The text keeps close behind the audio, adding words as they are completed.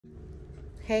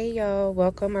Hey y'all,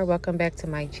 welcome back to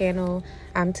my channel.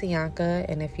 I'm Tianka,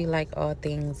 and if you like all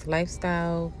things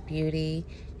lifestyle, beauty,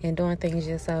 and doing things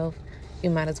yourself, you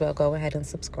might as well go ahead and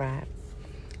subscribe.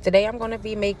 Today I'm going to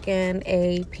be making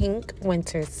a pink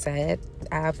winter set.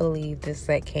 I believe this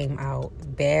set came out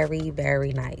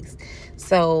very nice.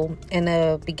 So in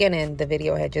the beginning, the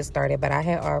video had just started, but I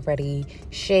had already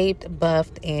shaved,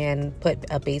 buffed, and put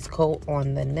a base coat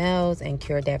on the nails and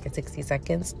cured that for 60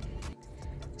 seconds.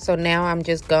 So now I'm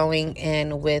just going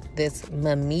in with this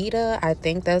Mamita. I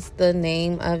think that's the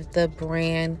name of the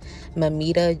brand.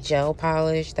 Mamita gel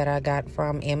polish that I got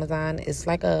from Amazon. It's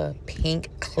like a pink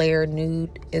clear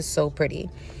nude. It's so pretty.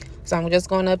 So I'm just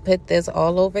going to put this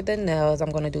all over the nails. I'm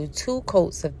going to do 2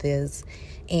 coats of this,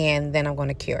 and then I'm going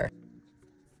to cure.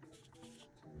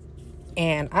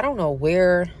 And I don't know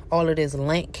where all of this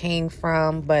lint came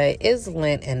from, but it's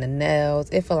lint in the nails.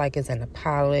 It feel like it's in the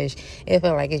polish. It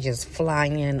feel like it's just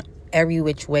flying every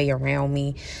which way around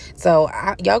me. So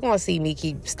y'all gonna see me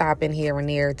keep stopping here and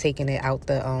there, taking it out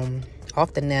the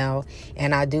off the nail.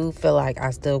 And I do feel like I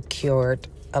still cured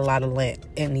a lot of lint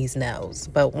in these nails.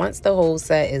 But once the whole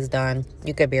set is done,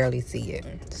 you could barely see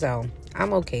it. So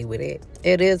I'm okay with it.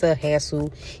 It is a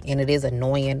hassle and it is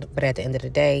annoying, but at the end of the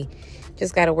day,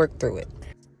 just got to work through it.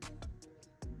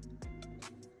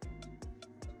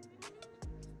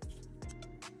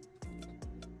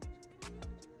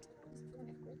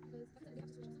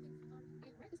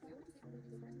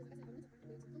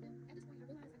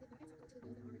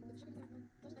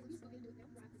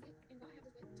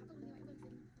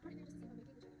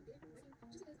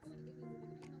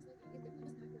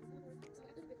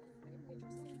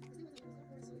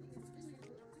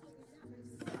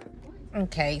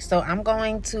 Okay, so I'm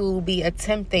going to be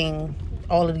attempting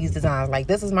all of these designs. Like,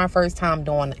 this is my first time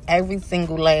doing every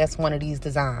single last one of these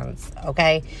designs,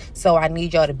 okay? So I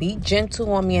need y'all to be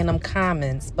gentle on me in them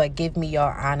comments, but give me your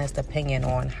honest opinion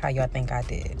on how y'all think I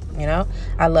did, you know?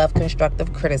 I love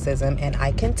constructive criticism, and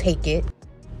I can take it.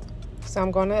 So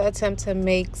I'm going to attempt to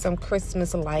make some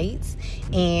Christmas lights,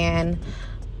 and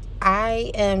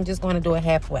I am just going to do it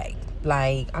halfway.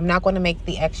 Like, I'm not going to make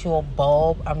the actual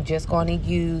bulb. I'm just going to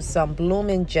use some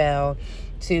blooming gel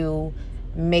to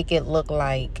make it look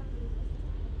like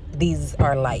these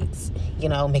are lights. You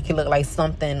know, make it look like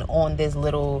something on this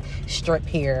little strip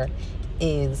here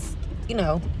is, you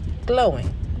know,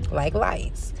 glowing like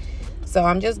lights. So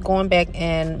I'm just going back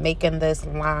and making this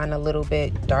line a little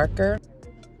bit darker.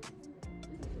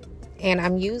 And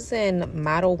I'm using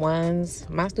Model 1s.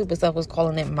 My stupid self was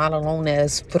calling it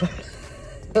Modelones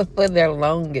for their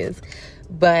longest,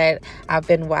 but I've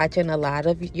been watching a lot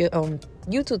of YouTube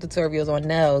tutorials on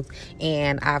nails,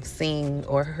 and I've seen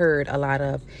or heard a lot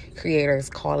of creators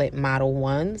call it Model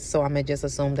 1s, so I'm gonna just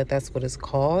assume that that's what it's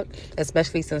called,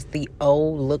 especially since the O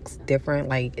looks different,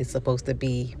 like it's supposed to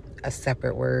be a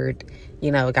separate word,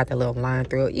 you know, it got the little line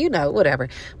through it, you know, whatever.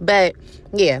 But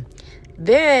yeah,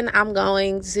 then I'm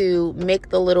going to make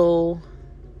the little,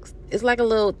 it's like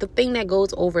the thing that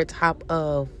goes over top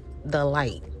of the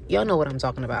light. Y'all know what I'm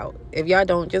talking about. If y'all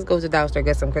don't, just go to the dollar store,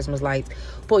 get some Christmas lights.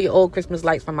 Pull your old Christmas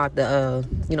lights from out the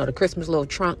you know, the Christmas little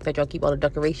trunk that y'all keep all the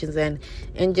decorations in,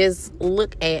 and just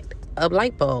look at a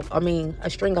light bulb. I mean, a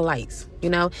string of lights,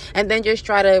 you know, and then just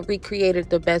try to recreate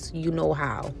it the best you know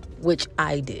how, which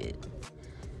I did.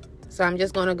 So I'm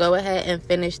just going to go ahead and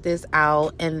finish this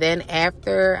out, and then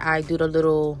after I do the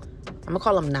little, I'm gonna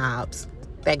call them knobs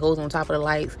that goes on top of the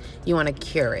lights, you want to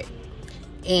cure it.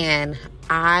 And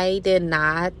I did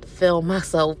not film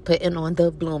myself putting on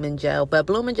the blooming gel, but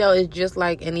blooming gel is just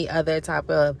like any other type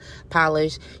of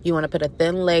polish. You want to put a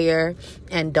thin layer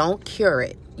and don't cure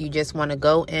it. You just want to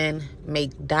go in,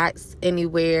 make dots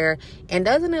anywhere, and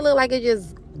doesn't it look like it's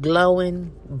just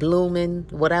glowing, blooming,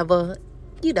 whatever,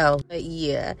 you know? But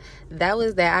yeah, that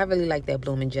was that. I really like that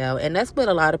blooming gel, and that's what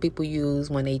a lot of people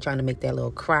use when they trying to make that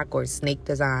little croc or snake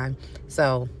design.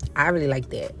 So I really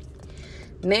like that.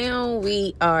 Now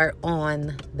we are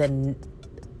on the,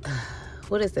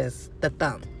 what is this? The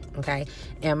thumb, okay?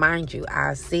 And mind you,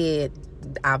 I said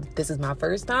this is my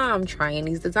first time trying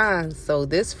these designs. So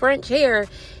this French hair,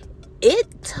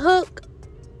 it took,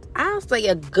 I'll say,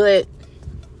 a good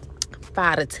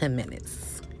 5 to 10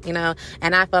 minutes, you know?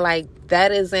 And I feel like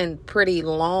that isn't pretty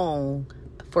long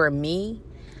for me.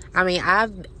 I mean, I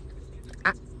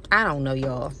don't know,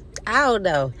 y'all. I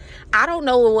don't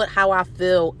know how I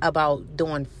feel about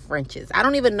doing Frenches. I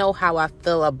don't even know how I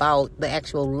feel about the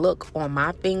actual look on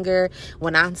my finger.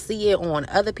 When I see it on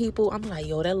other people, I'm like,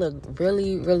 yo, that look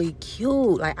really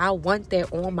cute. Like, I want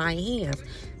that on my hands.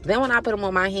 Then when I put them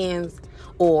on my hands,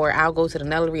 Or I'll go to the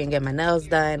nailery and get my nails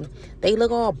done. They look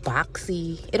all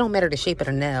boxy. It don't matter the shape of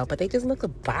the nail, but they just look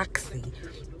boxy.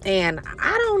 And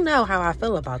I don't know how I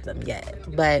feel about them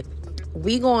yet. But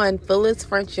we going fullest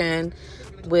French in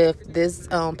with this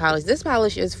polish. This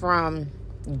polish is from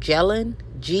Gellin,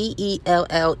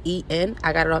 Gellen.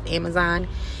 I got it off Amazon.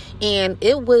 And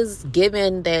it was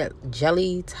given that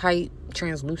jelly type,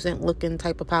 translucent looking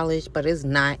type of polish, but it's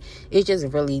not. It's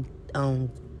just really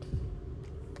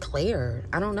clear.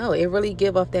 I don't know. It really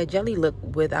give off that jelly look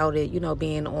without it,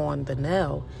 being on the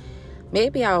nail.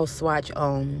 Maybe I'll swatch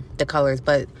the colors,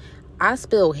 but I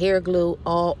spill hair glue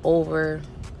all over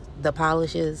the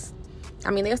polishes.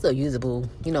 I mean, they're still usable.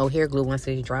 Hair glue, once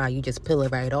it's dry, you just peel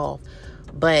it right off.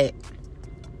 But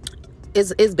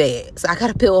it's bad. So I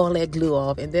gotta peel all that glue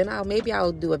off, and then maybe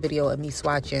I'll do a video of me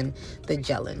swatching the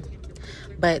Gellin.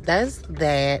 But that's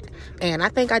that. And I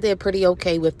think I did pretty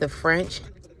okay with the French.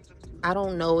 I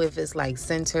don't know if it's like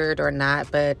centered or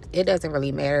not, but it doesn't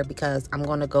really matter because I'm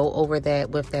going to go over that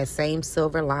with that same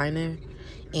silver liner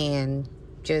and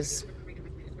just,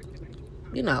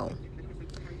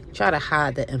 try to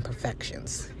hide the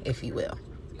imperfections, if you will.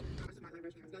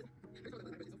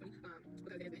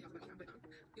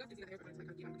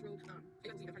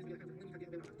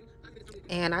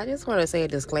 And I just want to say a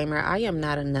disclaimer. I am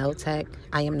not a nail tech.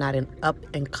 I am not an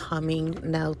up-and-coming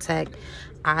nail tech.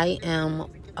 I am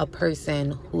a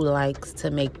person who likes to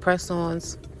make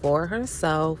press-ons for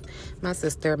herself, my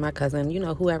sister, my cousin,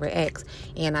 whoever asks.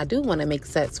 And I do want to make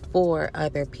sets for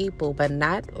other people, but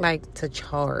not like to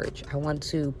charge. I want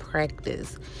to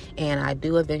practice. And I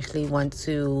do eventually want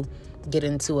to get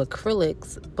into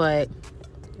acrylics, but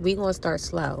we're going to start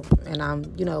slow. And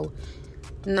I'm,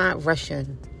 not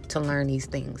rushing to learn these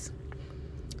things.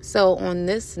 So on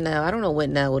this nail, I don't know what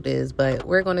nail it is, but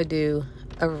we're going to do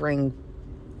a ring.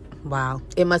 Wow,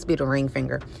 it must be the ring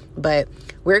finger. But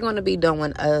we're going to be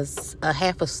doing a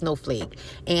half a snowflake.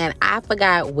 And I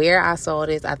forgot where I saw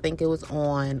this. I think it was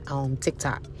on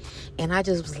TikTok. And I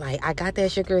just was like, I got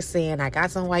that sugar sand. I got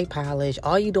some white polish.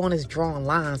 All you doing is drawing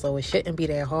lines, so it shouldn't be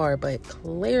that hard. But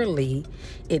clearly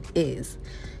it is.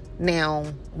 Now,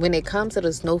 when it comes to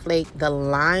the snowflake, the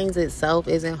lines itself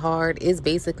isn't hard. It's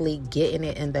basically getting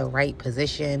it in the right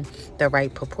position, the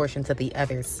right proportion to the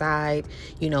other side,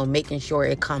 making sure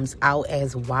it comes out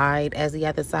as wide as the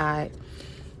other side.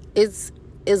 Is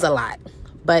a lot.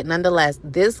 But nonetheless,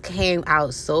 this came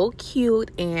out so cute,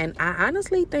 and I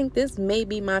honestly think this may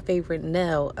be my favorite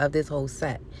nail of this whole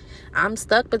set. I'm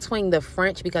stuck between the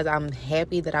French because I'm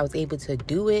happy that I was able to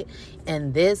do it,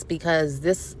 and this because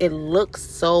it looks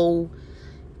so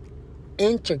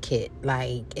intricate.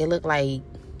 Like, it looked like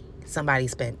somebody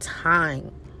spent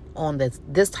time on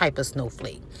this type of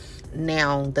snowflake.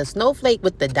 Now, the snowflake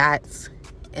with the dots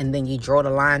and then you draw the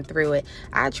line through it,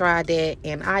 I tried that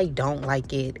and I don't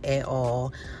like it at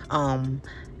all.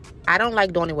 I don't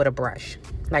like doing it with a brush,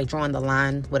 like drawing the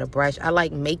line with a brush. I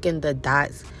like making the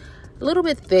dots a little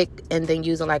bit thick and then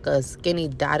using like a skinny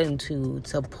dotting tool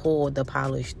to pull the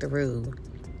polish through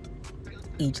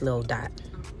each little dot.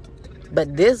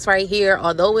 But this right here,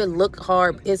 although it look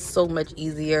hard, it's so much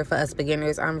easier for us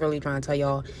beginners. I'm really trying to tell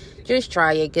y'all, just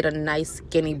try it. Get a nice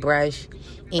skinny brush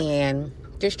and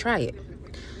just try it.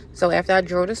 So after I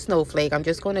draw the snowflake, I'm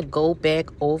just going to go back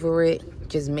over it,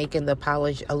 just making the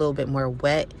polish a little bit more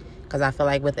wet, because I feel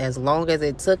like with as long as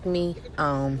it took me,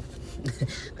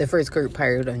 the first coat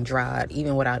probably done dried,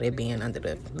 even without it being under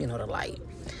the, the light.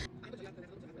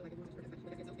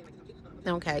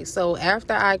 Okay, so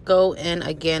after I go in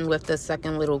again with the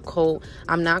second little coat,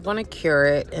 I'm not going to cure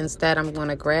it. Instead, I'm going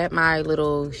to grab my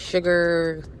little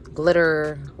sugar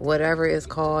glitter, whatever it's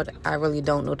called. I really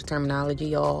don't know the terminology,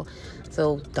 y'all,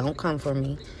 so don't come for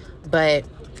me. But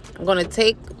I'm going to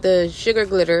take the sugar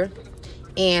glitter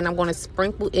and I'm going to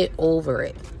sprinkle it over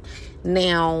it.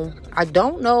 Now, I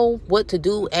don't know what to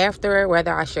do after,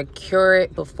 whether I should cure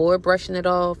it before brushing it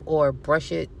off or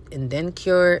brush it and then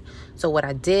cure it. So what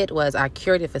I did was I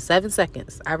cured it for 7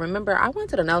 seconds. I remember I went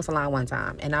to the nail salon one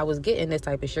time and I was getting this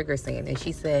type of sugar sand, and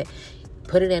she said,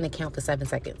 put it in and count for 7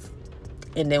 seconds.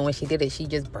 And then when she did it, she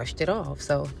just brushed it off.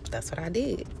 So that's what I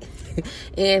did.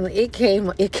 And it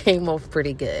came off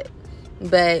pretty good.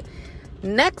 But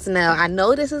next now, I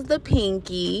know this is the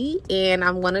pinky, and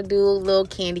I'm going to do a little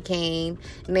candy cane.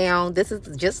 Now, this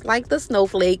is just like the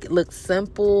snowflake. It looks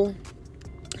simple.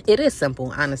 It is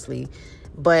simple, honestly.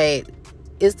 But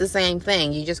it's the same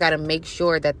thing. You just got to make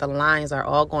sure that the lines are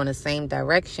all going the same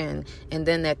direction, and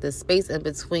then that the space in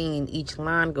between each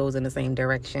line goes in the same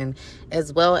direction,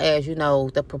 as well as, you know,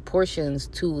 the proportions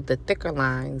to the thicker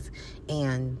lines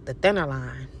and the thinner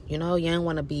line. You know, you don't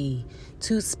want to be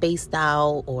too spaced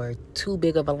out or too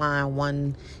big of a line,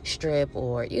 one strip,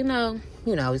 or, you know,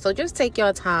 so just take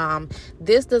your time.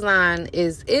 This design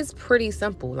is pretty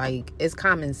simple. Like, it's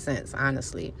common sense,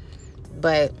 honestly.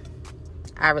 But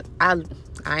I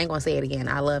ain't gonna say it again.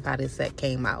 I love how this set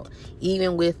came out,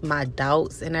 even with my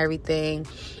doubts and everything,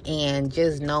 and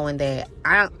just knowing that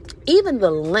even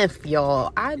the length,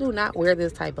 y'all, I do not wear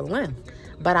this type of length,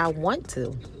 but I want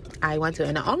to,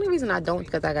 and the only reason I don't is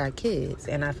because I got kids,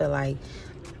 and I feel like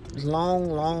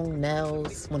long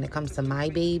nails, when it comes to my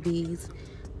babies,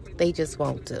 they just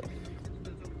won't do.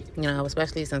 You know,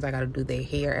 especially since I got to do their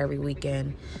hair every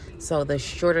weekend. So the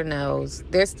shorter nails,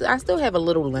 I still have a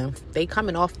little length. They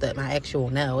coming off my actual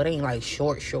nail. It ain't like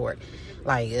short,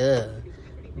 like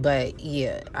But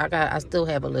yeah, I still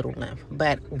have a little length.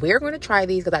 But we're gonna try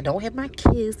these because I don't have my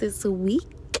kids this week.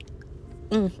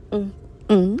 Don't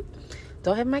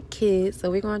have my kids, so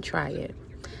we're gonna try it.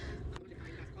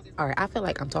 All right, I feel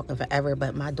like I'm talking forever,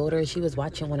 but my daughter, she was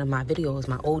watching one of my videos,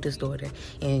 my oldest daughter,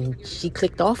 and she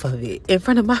clicked off of it in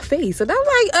front of my face. And I'm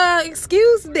like,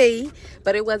 excuse me.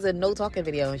 But it was a no talking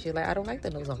video. And she's like, I don't like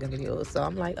the no talking videos. So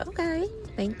I'm like, okay,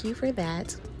 thank you for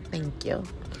that. Thank you.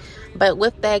 But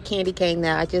with that candy cane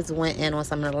now, I just went in on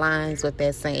some of the lines with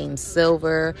that same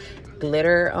silver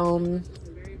glitter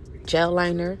gel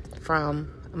liner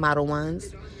from Model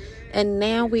Ones. And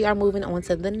now we are moving on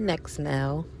to the next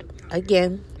nail.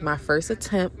 Again, my first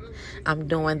attempt, I'm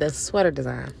doing the sweater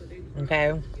design,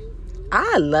 okay?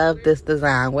 I love this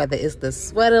design, whether it's the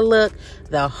sweater look,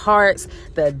 the hearts,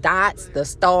 the dots, the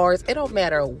stars. It don't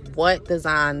matter what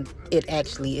design it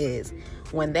actually is.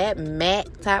 When that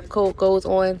matte top coat goes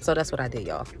on, so that's what I did,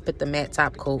 y'all. Put the matte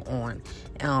top coat on.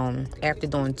 After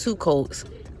doing 2 coats,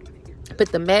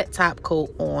 put the matte top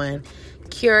coat on,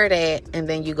 cure that, and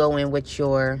then you go in with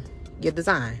your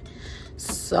design.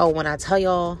 So when I tell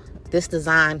y'all, this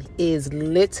design is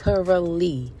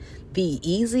literally the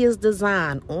easiest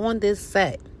design on this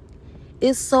set.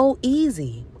 It's so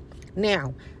easy.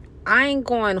 Now, I ain't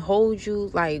going to hold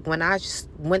you. Like, when I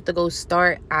went to go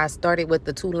start, I started with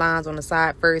the 2 lines on the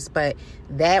side first, but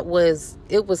it was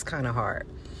kind of hard.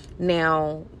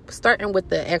 Now, starting with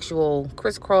the actual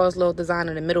crisscross little design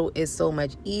in the middle is so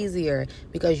much easier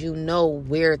because you know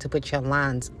where to put your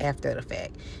lines after the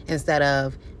fact, instead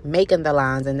of making the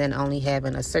lines and then only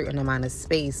having a certain amount of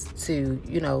space to,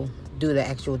 you know, do the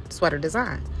actual sweater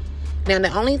design. Now,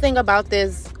 the only thing about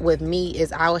this with me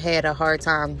is I had a hard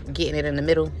time getting it in the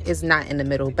middle. It's not in the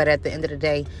middle, but at the end of the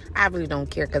day, I really don't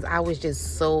care because I was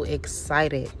just so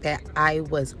excited that I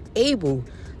was able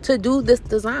to do this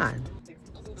design.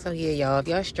 So yeah, y'all, if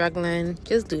y'all struggling,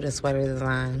 just do the sweater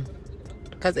design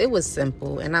because it was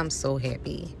simple and I'm so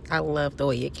happy. I love the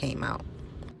way it came out.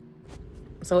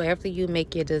 So after you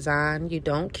make your design, you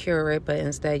don't cure it, but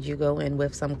instead you go in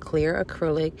with some clear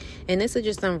acrylic. And this is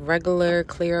just some regular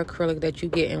clear acrylic that you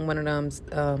get in one of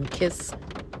them Kiss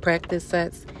practice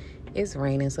sets. It's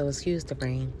raining, so excuse the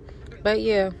rain. But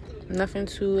yeah, nothing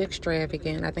too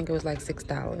extravagant. I think it was like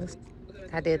 $6.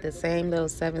 I did the same little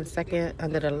 7-second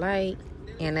under the light.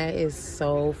 And that is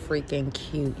so freaking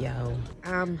cute, yo.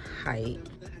 I'm hyped.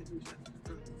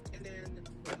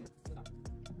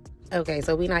 Okay,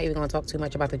 so we're not even going to talk too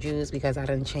much about the jewels because I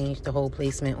done changed the whole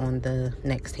placement on the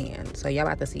next hand. So y'all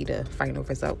about to see the final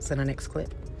results in the next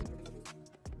clip.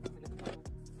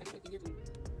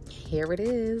 Here it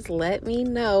is. Let me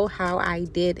know how I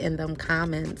did in them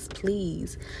comments,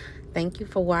 please. Thank you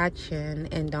for watching.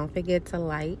 And don't forget to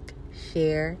like,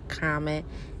 share, comment,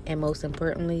 and most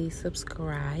importantly,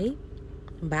 subscribe.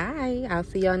 Bye. I'll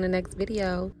see you on the next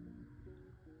video.